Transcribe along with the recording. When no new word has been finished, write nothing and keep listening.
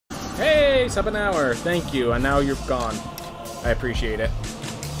Yay, sub an hour. Thank you. And now you're gone. I appreciate it.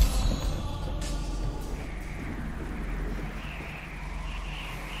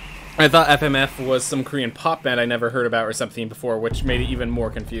 I thought FMF was some Korean pop band I never heard about or something before, which made it even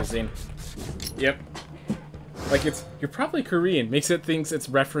more confusing. Yep. Like, you're probably Korean. Makes it thinks it's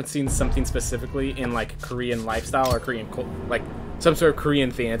referencing something specifically in, like, Korean lifestyle or Korean, like, some sort of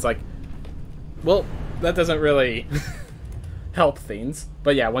Korean thing. It's like, well, that doesn't really help things.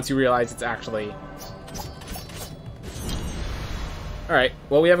 But yeah, once you realize it's actually... Alright,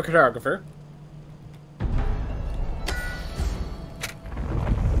 well, we have a cartographer.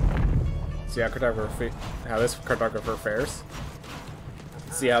 See how this cartographer fares.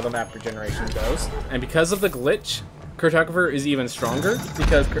 See how the map regeneration goes. And because of the glitch, cartographer is even stronger,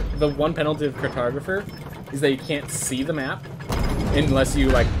 because the one penalty of cartographer is that you can't see the map unless you,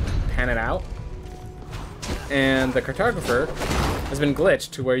 like, pan it out. And the cartographer has been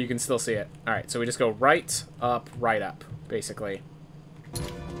glitched to where you can still see it. Alright, so we just go right up, basically.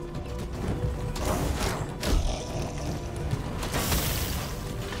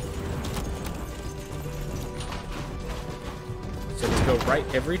 So just go right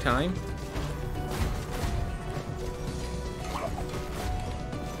every time.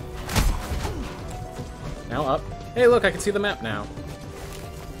 Now up. Hey, look, I can see the map now.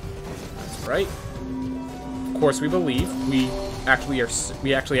 That's right. Of course, we believe. We actually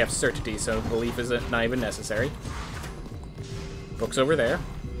have certainty, so belief is not even necessary. Book's over there.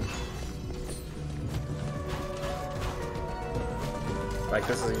 Like,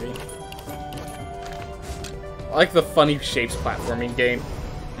 this is easy. I like the funny shapes platforming game.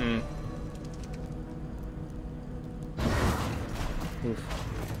 Oof.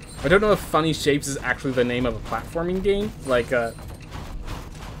 I don't know if Funny Shapes is actually the name of a platforming game. Like, I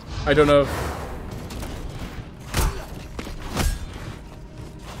don't know if...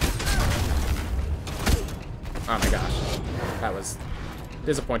 Oh my gosh. That was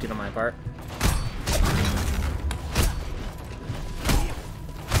disappointing on my part.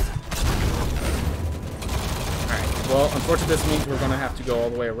 Well, unfortunately, this means we're going to have to go all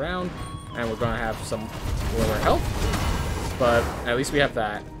the way around, and we're going to have some lower health, but at least we have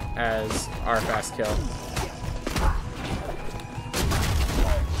that as our fast kill.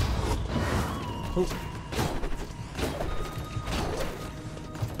 Ooh.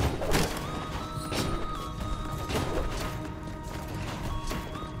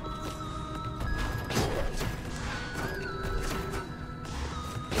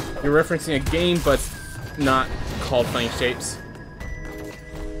 You're referencing a game, but not called Funny Shapes.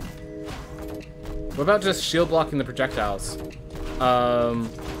 What about just shield blocking the projectiles?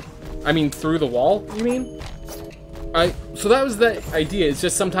 I mean, through the wall, you mean? So that was the idea. It's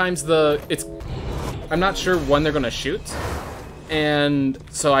just sometimes I'm not sure when they're gonna shoot, and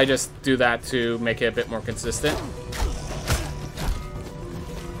so I just do that to make it a bit more consistent.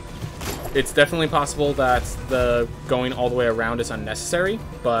 It's definitely possible that the going all the way around is unnecessary,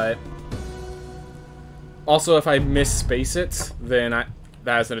 but also if I misspace it, then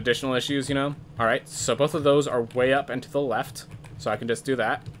that is an additional issues, you know? Alright, so both of those are way up and to the left, so I can just do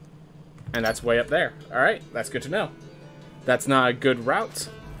that. And that's way up there. Alright, that's good to know. That's not a good route,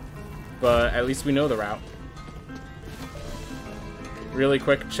 but at least we know the route. Really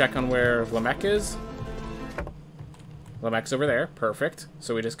quick check on where Lamech is. Lamech's over there. Perfect.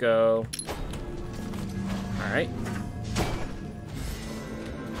 So we just go... Alright.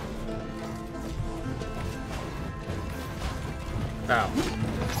 Oh.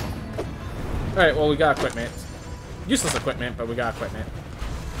 Alright, well, we got equipment. Useless equipment, but we got equipment.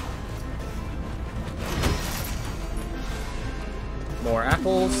 More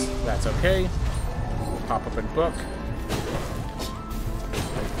apples. That's okay. Pop open book.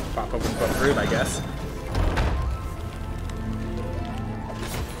 Pop open book fruit, I guess.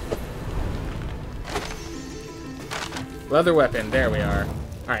 Leather weapon. There we are.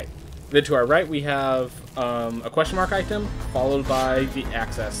 Alright. Then to our right, we have a question mark item, followed by the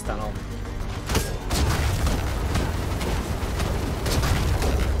access tunnel.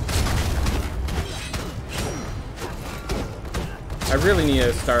 I really need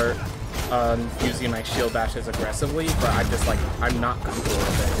to start using my shield bashes aggressively, but I'm not comfortable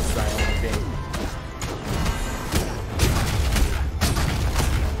with it. It's the only thing.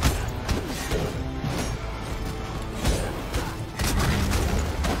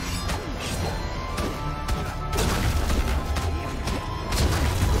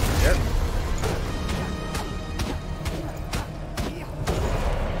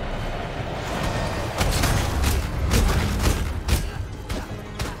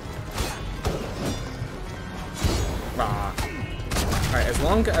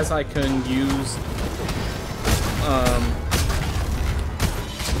 as I can use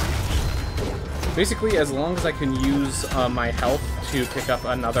basically, as long as I can use my health to pick up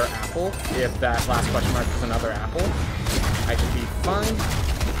another apple, if that last question mark is another apple, I should be fine.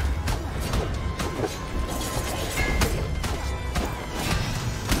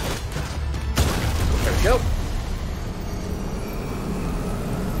 There we go.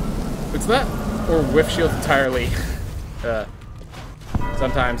 It's that, or whiff shield entirely.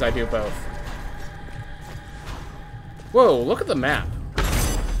 Sometimes I do both. Whoa, look at the map.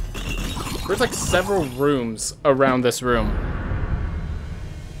 There's like several rooms around this room.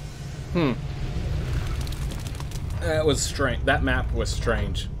 That was strange. That map was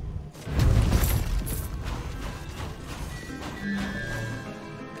strange.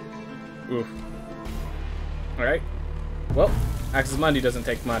 Oof. Alright. Well, Axis Mundi doesn't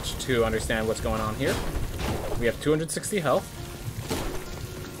take much to understand what's going on here. We have 260 health.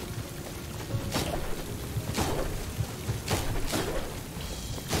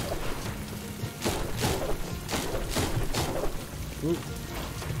 Ooh.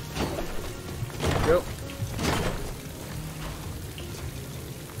 Go.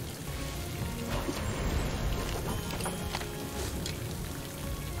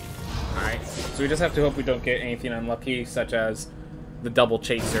 Alright, so we just have to hope we don't get anything unlucky, such as the double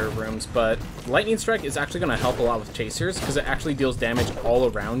chaser rooms, but Lightning Strike is actually going to help a lot with chasers, because it actually deals damage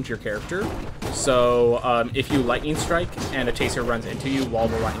all around your character. So, if you Lightning Strike and a chaser runs into you while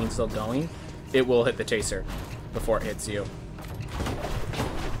the lightning's still going, it will hit the chaser before it hits you.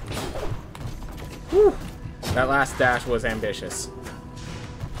 Whew. That last dash was ambitious.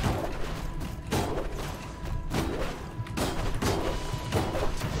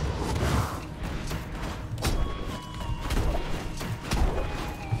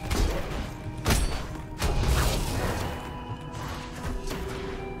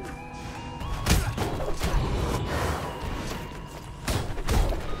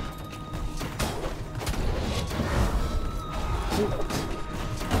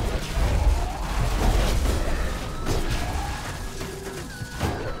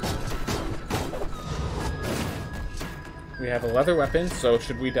 We have a leather weapon, so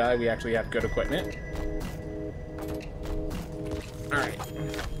should we die, we actually have good equipment. Alright.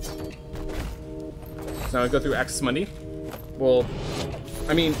 So now we go through Axis Mundi. Well,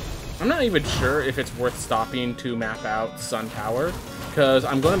 I mean, I'm not even sure if it's worth stopping to map out Sun Tower, because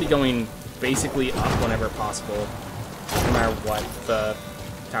I'm going to be going basically up whenever possible, no matter what the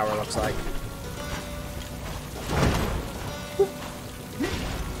tower looks like.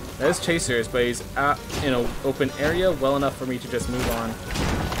 That is chasers, but he's out in an open area well enough for me to just move on.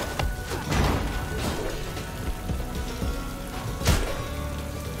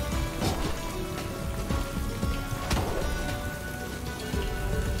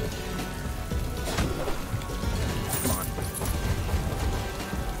 Come on.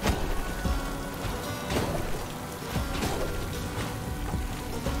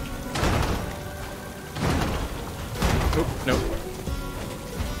 Nope, nope.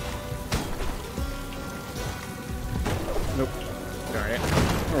 Nope. Alright.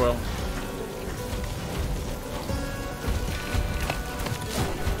 Oh well.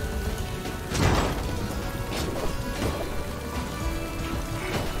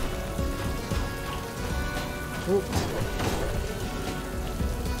 Ooh.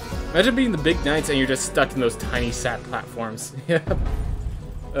 Imagine being the big knights and you're just stuck in those tiny sad platforms.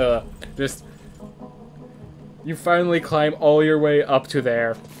 Yeah. Just... You finally climb all your way up to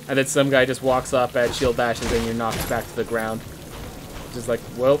there, and then some guy just walks up and shield bashes and you're knocked back to the ground. Just like,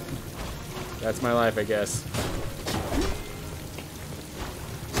 well, that's my life, I guess.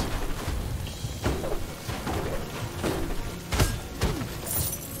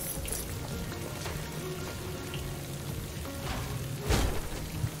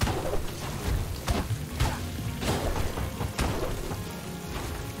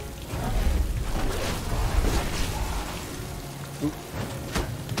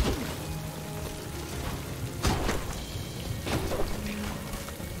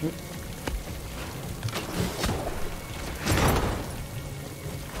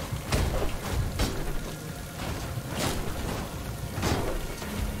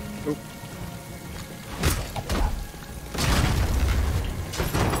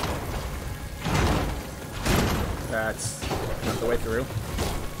 That's not the way through.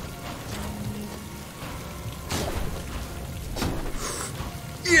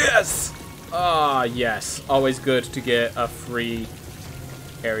 Yes! Ah, yes. Always good to get a free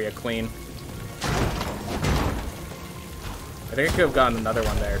area clean. I think I could have gotten another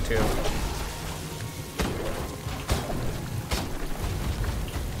one there, too.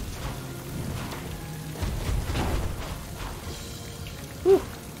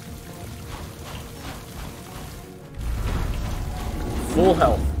 Full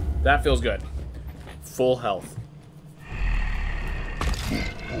health. That feels good. Full health.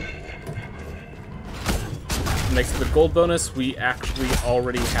 Next to the gold bonus, we actually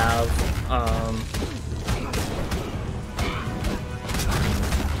already have,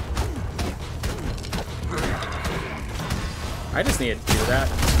 I just need to do that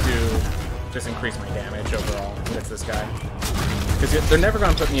to just increase my damage overall against this guy. Because they're never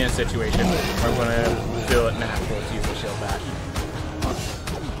going to put me in a situation where I'm going to feel it natural to use the shield bash.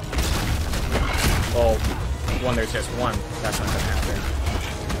 Well, when there's just one, that's not going to happen.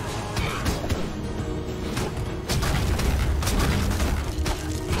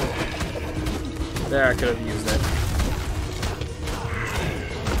 There, I could have used it.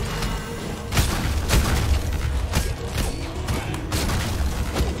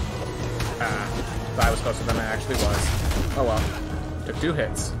 I was closer than I actually was. Oh well. Took 2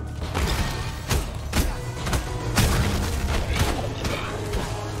 hits.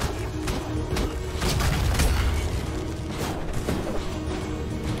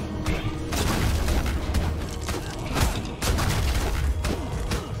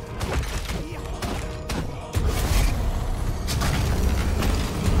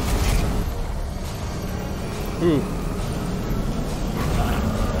 Ooh.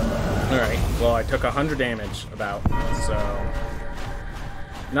 Alright, well I took 100 damage about, so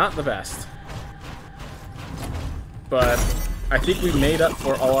not the best. But I think we made up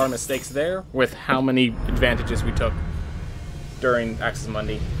for all our mistakes there with how many advantages we took during Access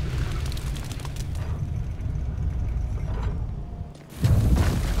Monday.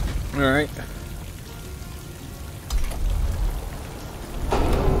 Alright.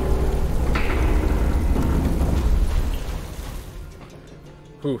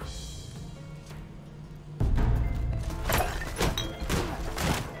 Whew.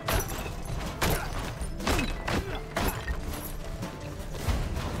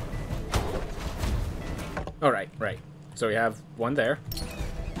 Alright, right. So we have one there.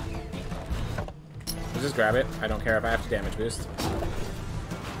 We'll just grab it. I don't care if I have to damage boost.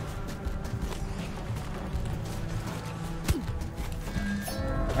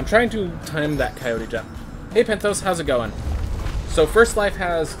 I'm trying to time that coyote jump. Hey Penthos, how's it going? So First Life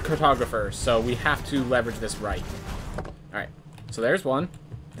has Cartographer, so we have to leverage this right. Alright, so there's one.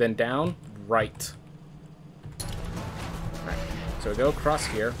 Then down, right. Alright, so we go across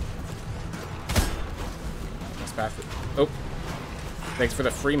here. Let's pass it. Oh, thanks for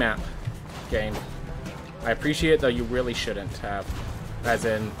the free map, game. I appreciate it, though you really shouldn't have. As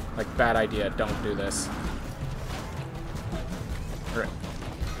in, like, bad idea, don't do this. Alright.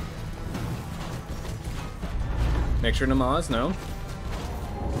 Make sure Nama is known.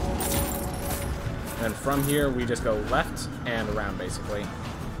 And from here, we just go left and around, basically.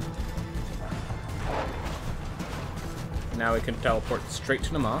 Now we can teleport straight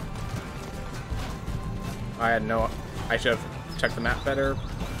to Nama. I should have checked the map better.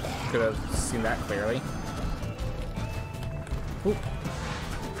 Could have seen that clearly. Oop.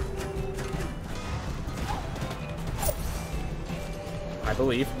 I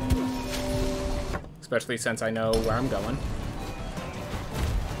believe. Especially since I know where I'm going.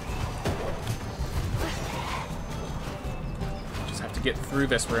 Just have to get through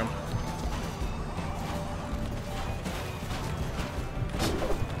this room.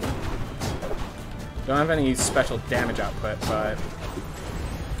 Don't have any special damage output, but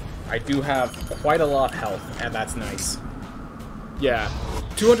I do have quite a lot of health, and that's nice. Yeah,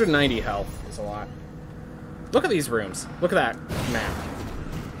 290 health is a lot. Look at these rooms. Look at that map.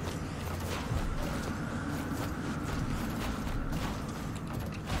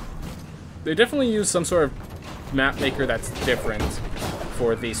 They definitely use some sort of map maker that's different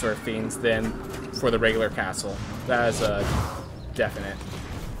for these sort of things than for the regular castle. That is a definite.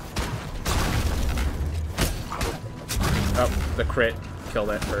 Oh, the crit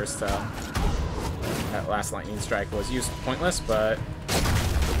killed it first, so that last lightning strike was pointless, but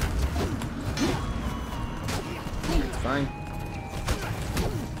it's fine.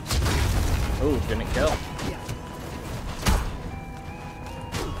 Oh, didn't kill.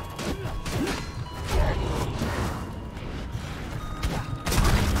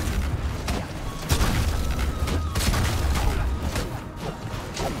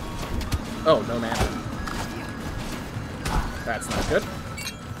 Oh, no mana. That's not good.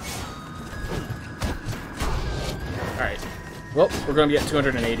 Alright. Well, we're going to be at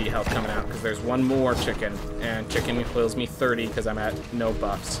 280 health coming out, because there's one more chicken. And chicken heals me 30 because I'm at no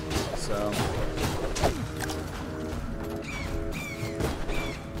buffs. So...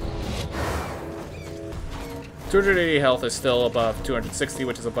 $280 health is still above 260,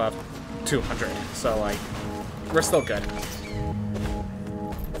 which is above 200. So, like, we're still good.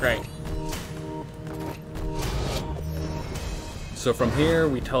 Great. So from here,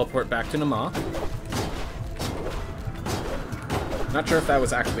 we teleport back to Nama. Not sure if that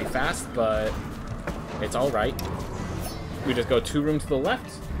was actually fast, but it's alright. We just go 2 rooms to the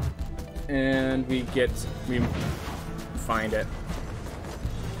left, and we find it.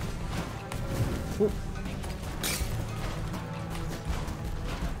 Ooh.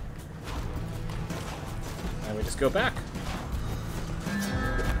 And we just go back.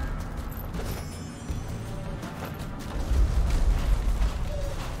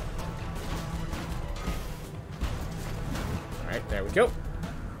 Alright, there we go.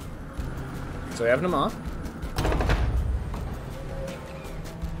 So we have Nama.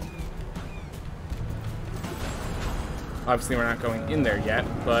 Obviously, we're not going in there yet,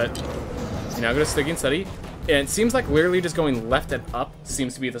 but we now go to Stygian Study. And it seems like literally just going left and up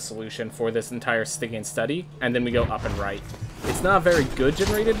seems to be the solution for this entire Stygian Study, and then we go up and right. It's not a very good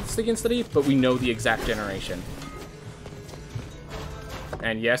generated Stygian Study, but we know the exact generation.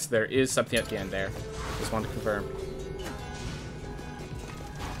 And yes, there is something at the end there. Just wanted to confirm.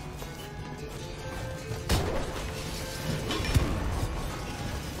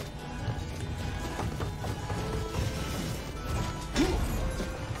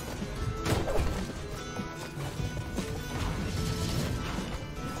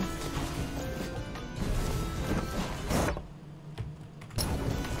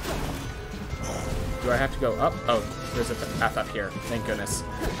 Do I have to go up? Oh, there's a path up here. Thank goodness.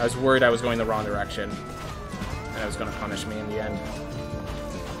 I was worried I was going the wrong direction. And it was going to punish me in the end.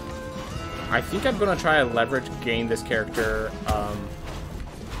 I think I'm going to try to leverage, gain this character,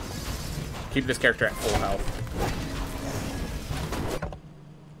 keep this character at full health.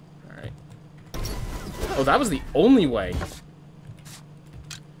 Alright. Oh, that was the only way.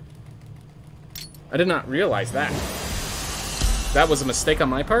 I did not realize that. That was a mistake on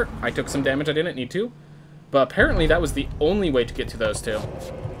my part. I took some damage I didn't need to. But apparently that was the only way to get to those two.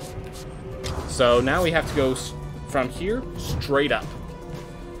 So now we have to go from here straight up.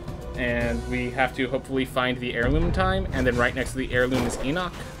 And we have to hopefully find the heirloom in time. And then right next to the heirloom is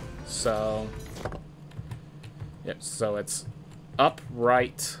Enoch. So... yep, so it's up,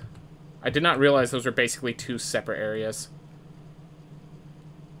 right. I did not realize those were basically 2 separate areas.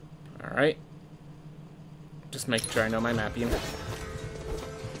 Alright. Just making sure I know my mapping.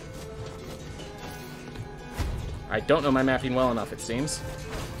 I don't know my mapping well enough, it seems.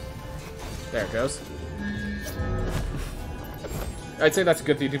 There it goes. I'd say that's a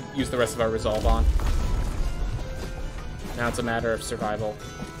good thing to use the rest of our resolve on. Now it's a matter of survival.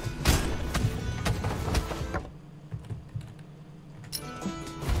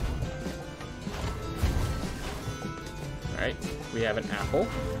 Alright, we have an apple.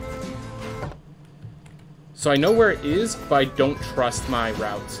 So I know where it is, but I don't trust my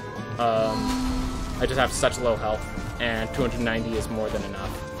route. I just have such low health, and 290 is more than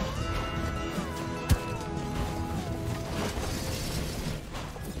enough.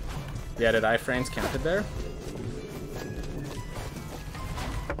 The added iframes counted there.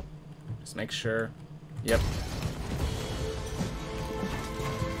 Just make sure. Yep.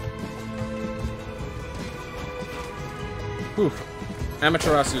 Whew.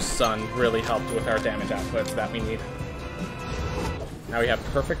 Amaterasu's son really helped with our damage outputs that we need. Now we have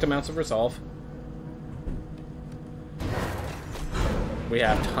perfect amounts of resolve. We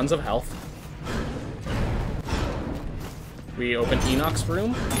have tons of health. We open Enoch's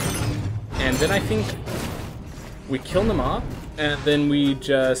room. And then I think we kill Nama. And then we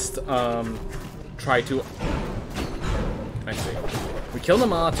just try to... I see. We kill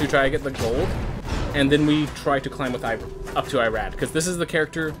Nama to try to get the gold. And then we try to climb with up to Irad. Because this is the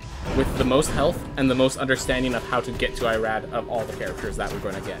character with the most health and the most understanding of how to get to Irad of all the characters that we're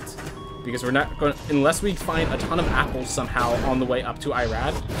going to get. Because we're not going, unless we find a ton of apples somehow on the way up to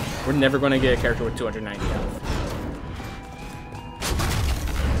Irad, we're never going to get a character with 290 health.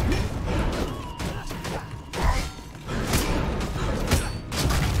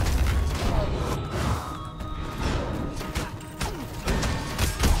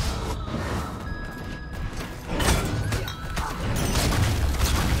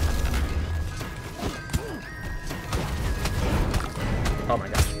 Oh my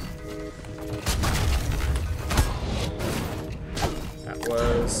gosh. That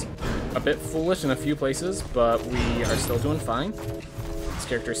was a bit foolish in a few places, but we are still doing fine. This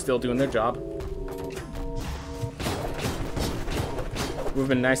character is still doing their job. It would have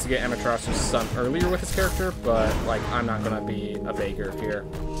been nice to get Amaterasu's son earlier with his character, but, like, I'm not going to be a beggar here.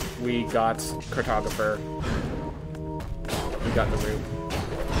 We got Cartographer. We got the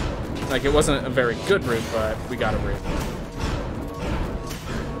route. Like, it wasn't a very good route, but we got a route.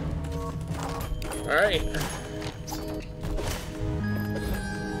 Alright.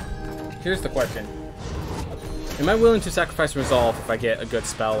 Here's the question. Am I willing to sacrifice resolve if I get a good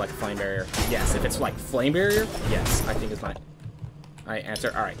spell like Flame Barrier? Yes. If it's like Flame Barrier, yes, I think is my answer.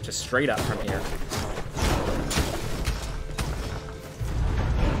 Alright, just straight up from here.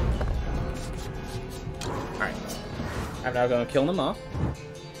 Alright. I'm now going to kill them off.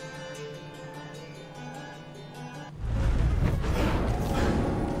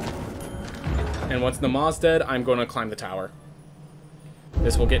 And once Nama's dead, I'm going to climb the tower.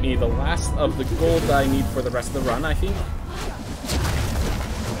 This will get me the last of the gold that I need for the rest of the run, I think.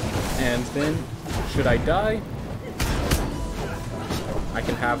 And then, should I die, I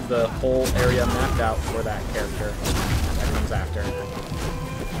can have the whole area mapped out for that character that comes after.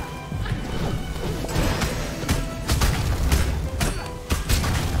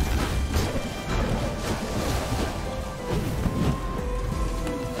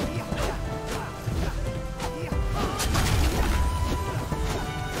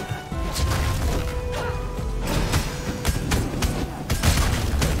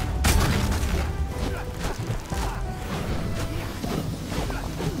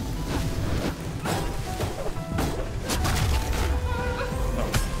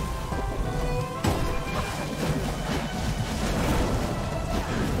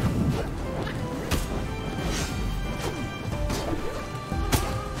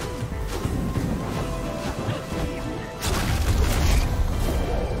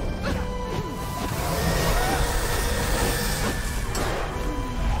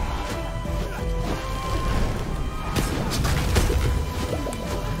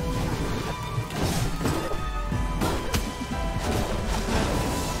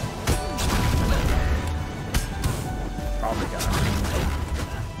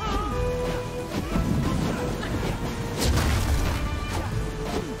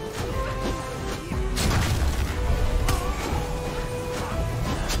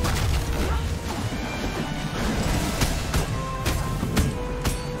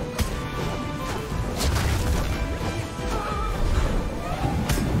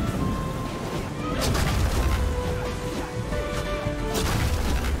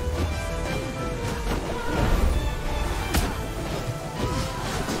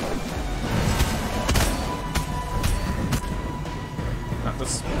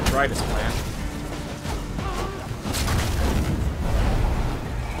 Brightest plan.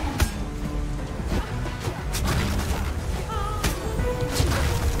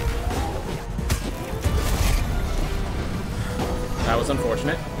 That was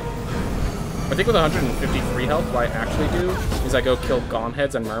unfortunate. I think with 153 health, what I actually do is I go kill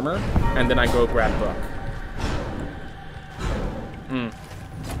Gauntheads and Murmur, and then I go grab Book.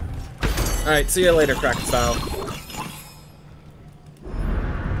 Alright, see you later, Kraken Style.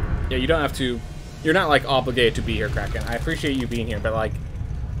 Yeah, you don't have to... You're not, like, obligated to be here, Kraken. I appreciate you being here, but, like...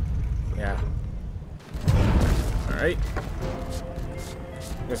 Yeah. Alright.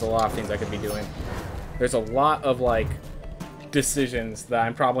 There's a lot of things I could be doing. There's a lot of, like, decisions that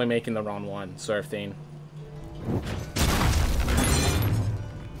I'm probably making the wrong one, sort of thing.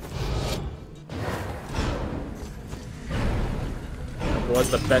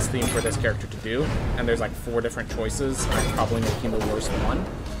 Was the best thing for this character to do, and there's, like, 4 different choices. I'm probably making the worst one.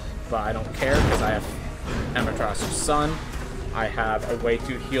 But I don't care because I have Amaterasu's Son, I have a way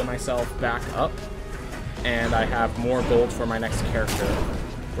to heal myself back up, and I have more gold for my next character.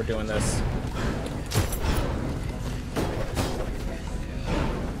 We're doing this.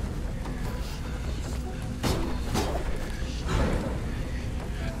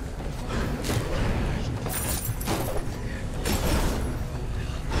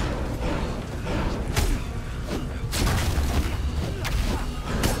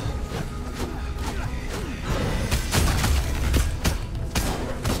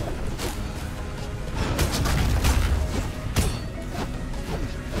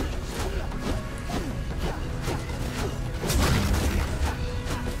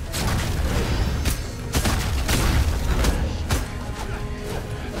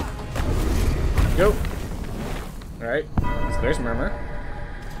 Go. Alright, so there's Murmur.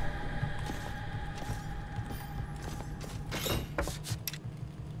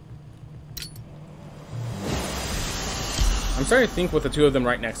 I'm starting to think with the two of them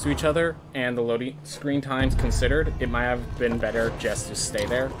right next to each other and the loading screen times considered, it might have been better just to stay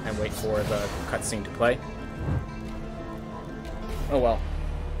there and wait for the cutscene to play. Oh well.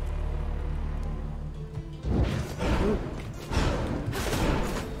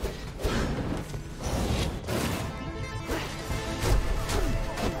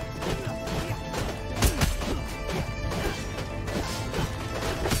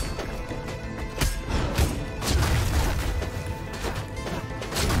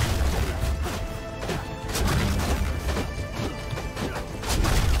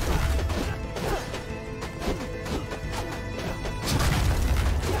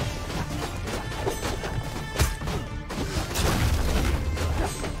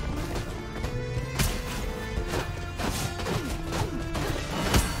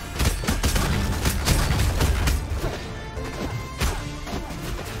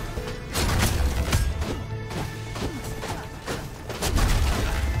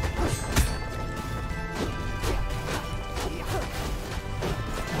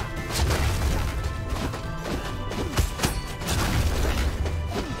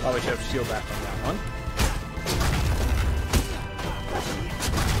 shield back on that one.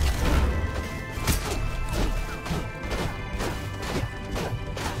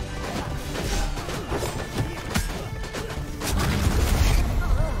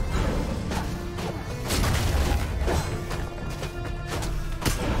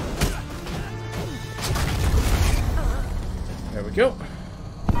 There we go.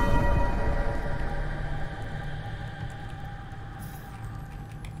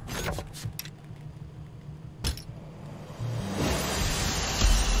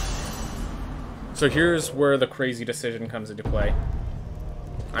 So here's where the crazy decision comes into play.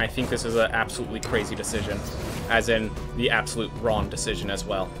 I think this is an absolutely crazy decision, as in the absolute wrong decision as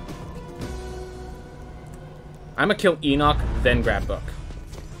well. I'm gonna kill Enoch, then grab Book.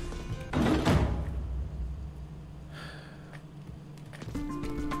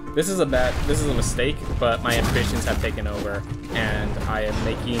 This is a mistake, but my ambitions have taken over, and I am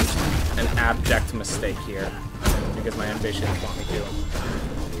making an abject mistake here because my ambitions want me to.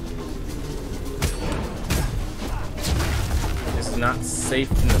 This is not safe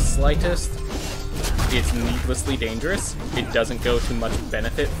in the slightest. It's needlessly dangerous. It doesn't go to much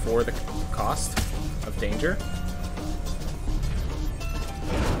benefit for the cost of danger.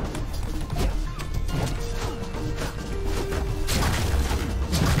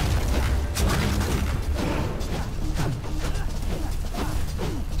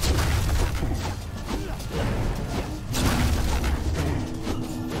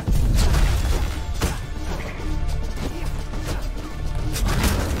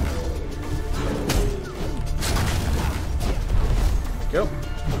 Go.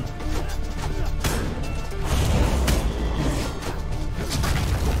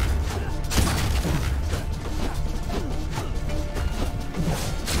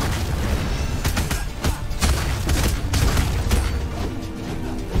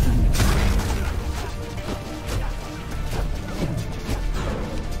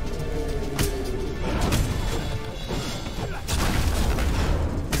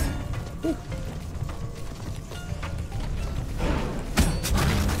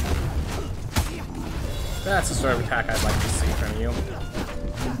 That's the sort of attack I'd like to see from you.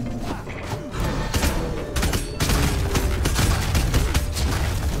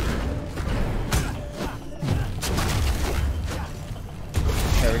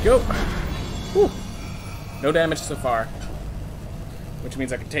 There we go. Whew. No damage so far. Which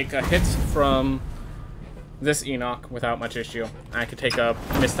means I can take a hit from this Enoch without much issue. I could take a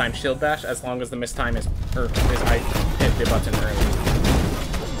mistimed shield bash as long as the mistime is, I hit the button early.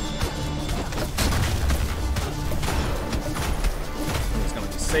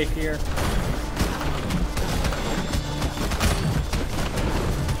 Safe here.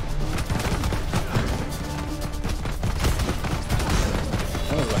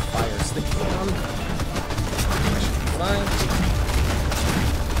 What is that fire sticky on? I should be fine.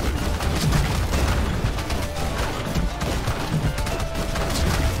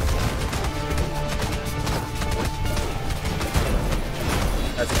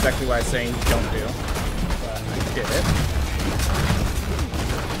 That's exactly what I was saying don't do. But I did it.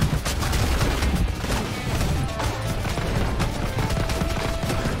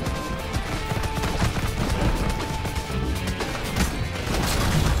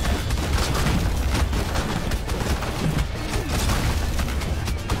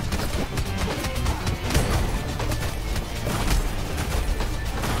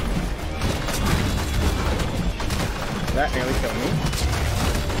 That nearly killed me.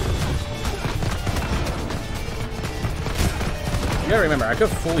 You gotta remember, I could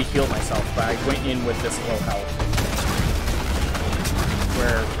have fully healed myself, but I went in with this low health.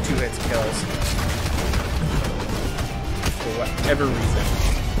 Where 2 hits kills. For whatever reason.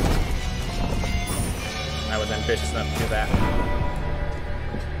 I was ambitious enough to do that.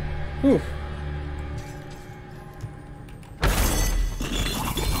 Whew.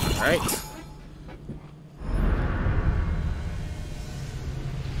 Alright.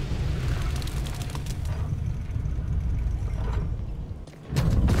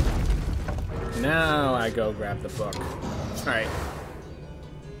 Now I go grab the book. Alright.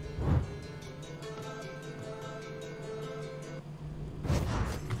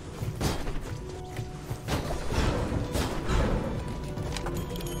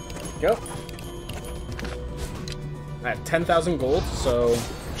 Go. I have 10,000 gold, so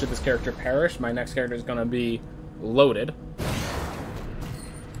should this character perish, my next character is going to be loaded.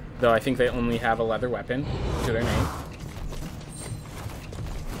 Though I think they only have a leather weapon to their name.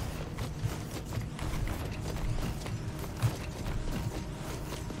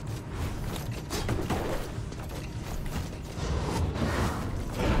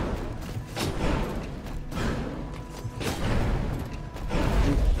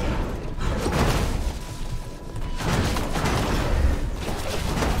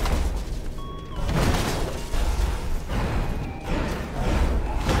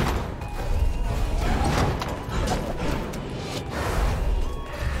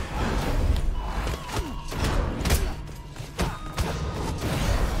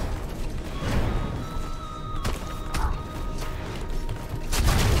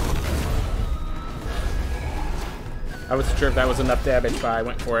 I wasn't sure if that was enough damage, but I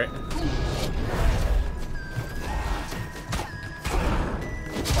went for it.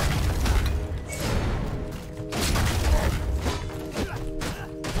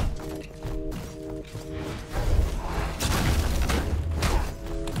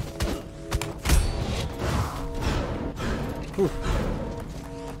 Whew.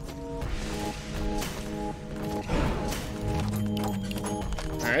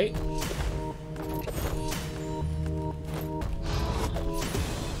 All right.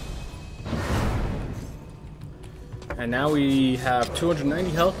 And now we have 290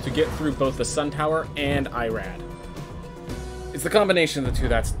 health to get through both the Sun Tower and Irad. It's the combination of the two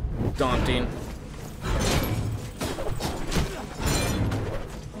that's daunting.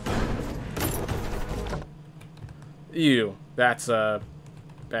 Ew, that's a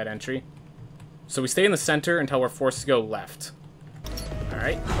bad entry. So we stay in the center until we're forced to go left.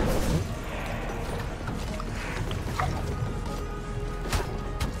 Alright.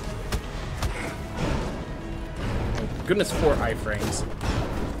 Goodness, 4 iframes.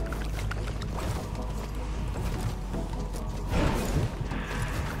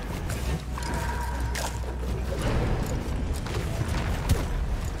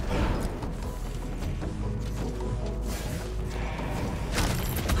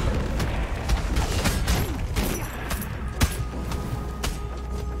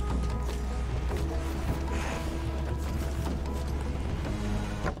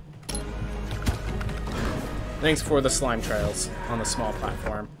 Thanks for the slime trails on the small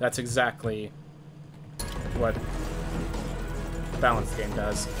platform. That's exactly what balanced game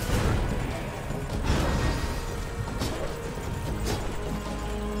does.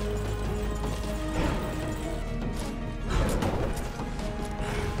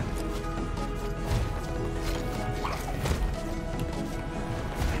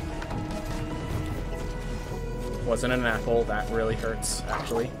 Wasn't an apple, that really hurts,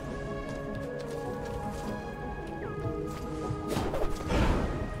 actually.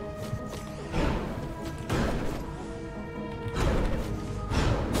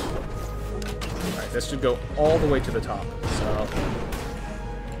 This should go all the way to the top, so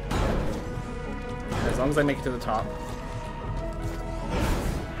as long as I make it to the top.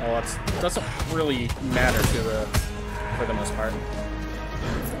 Oh, it doesn't really matter for the most part.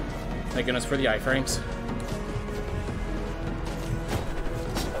 Thank goodness for the iframes.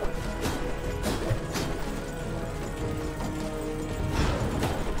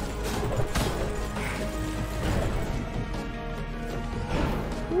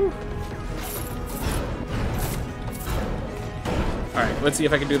 Alright, let's see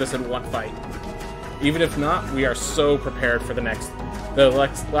if I can do this in one fight. Even if not, we are so prepared for the next. The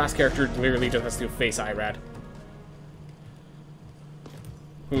last character literally just has to face Irad.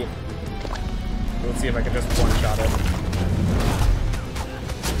 Ooh. Let's see if I can just one-shot it.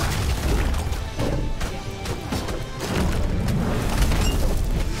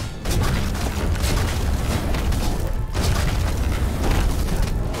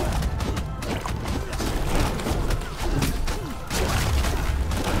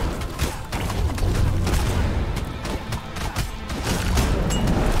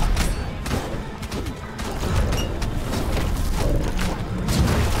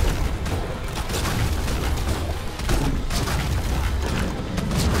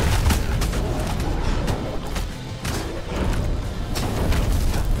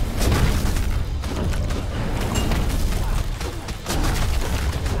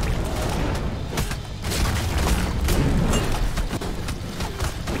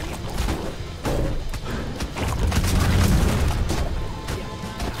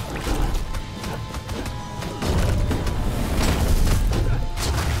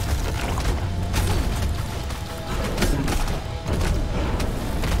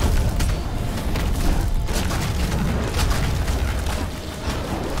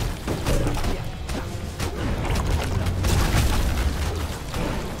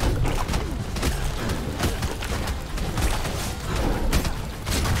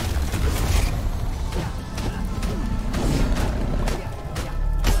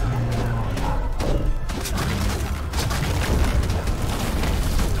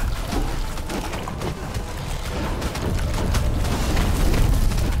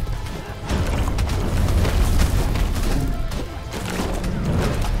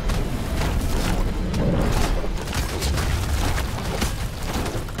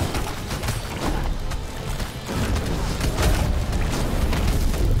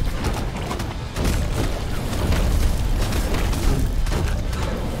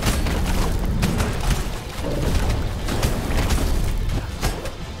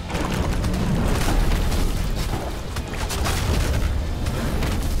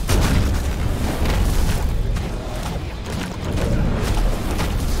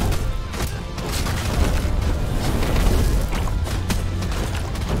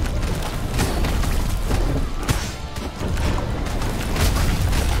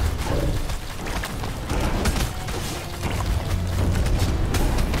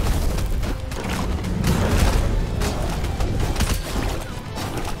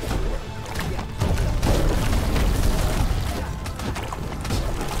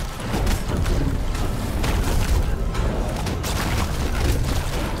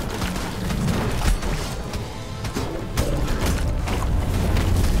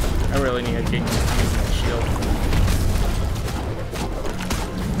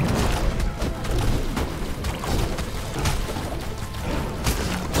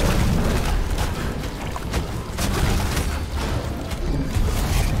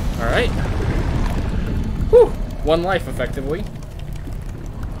 1 life, effectively.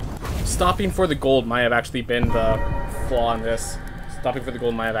 Stopping for the gold might have actually been the flaw in this. Stopping for the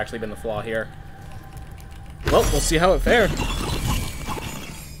gold might have actually been the flaw here. Well, we'll see how it fared.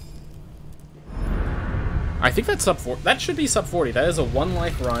 I think that's sub 40. That should be sub 40. That is a 1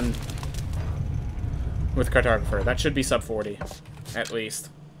 life run with Cartographer. That should be sub 40, at least.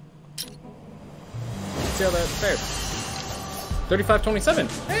 Let's see how that fared. 35:27.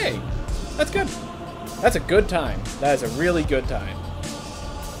 Hey, that's good. That's a good time. That is a really good time.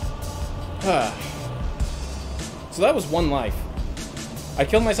 So that was 1 life. I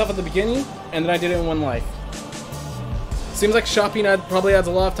killed myself at the beginning, and then I did it in 1 life. Seems like shopping probably adds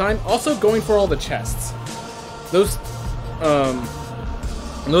a lot of time. Also, going for all the chests. Those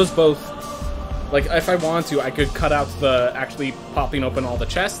both, like, if I wanted to, I could cut out the actually popping open all the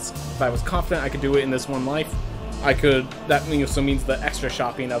chests. If I was confident I could do it in this 1 life, I could, that also means the extra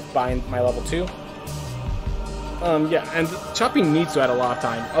shopping of buying my level 2. Yeah, and shopping needs to add a lot of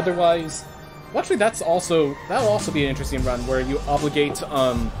time. Otherwise, well, actually, that'll also be an interesting run where you obligate,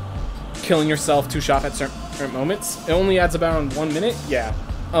 killing yourself to shop at certain moments. It only adds about 1 minute, yeah.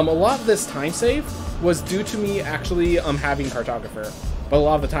 A lot of this time save was due to me actually having Cartographer. But a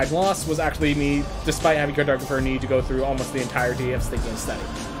lot of the time lost was actually me, despite having Cartographer, need to go through almost the entirety of Sticky and Steady.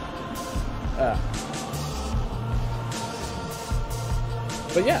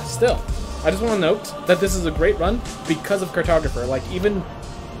 But yeah, still. I just want to note that this is a great run because of Cartographer. Even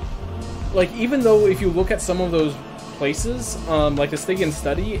though if you look at some of those places, like the Sticky and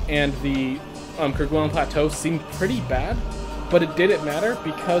Steady and the Kerguelen Plateau seemed pretty bad, but it didn't matter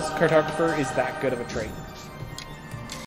because Cartographer is that good of a trait.